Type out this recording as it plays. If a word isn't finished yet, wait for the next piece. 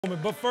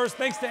But first,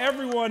 thanks to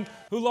everyone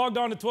who logged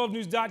on to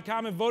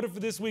 12news.com and voted for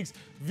this week's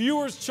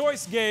Viewers'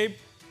 Choice game.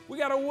 We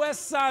got a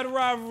West Side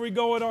rivalry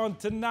going on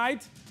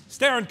tonight.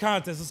 Staring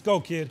contest. Let's go,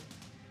 kid.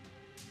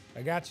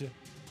 I got you.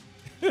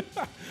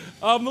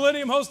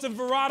 Millennium hosting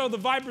Verrado, the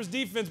Vipers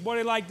defense. Boy,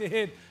 they like to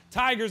hit.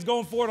 Tigers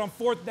going for it on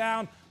 4th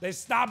down. They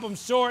stop them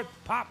short.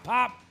 Pop,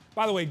 pop.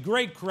 By the way,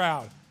 great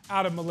crowd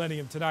out of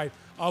Millennium tonight.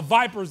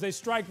 Vipers, they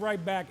strike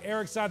right back.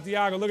 Eric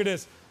Santiago, look at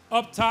this.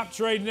 Up top,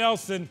 Trey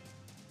Nelson.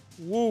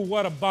 Woo,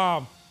 what a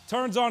bomb.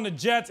 Turns on the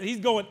Jets, and he's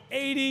going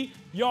 80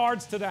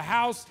 yards to the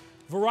house.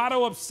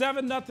 Verrado up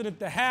 7-0 at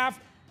the half.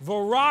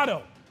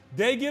 Verrado,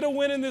 they get a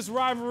win in this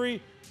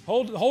rivalry.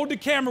 Hold the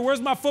camera.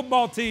 Where's my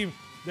football team?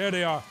 There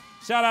they are.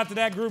 Shout out to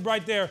that group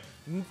right there.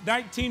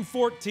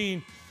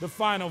 19-14, the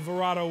final.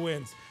 Verrado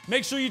wins.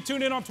 Make sure you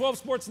tune in on 12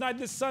 Sports Night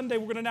this Sunday.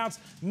 We're going to announce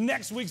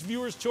next week's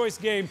Viewers' Choice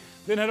game.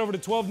 Then head over to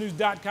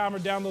 12news.com or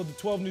download the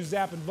 12 News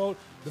app and vote.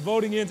 The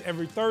voting ends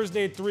every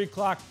Thursday at 3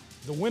 o'clock.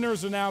 The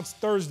winners announced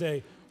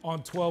Thursday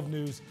on 12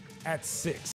 News at 6.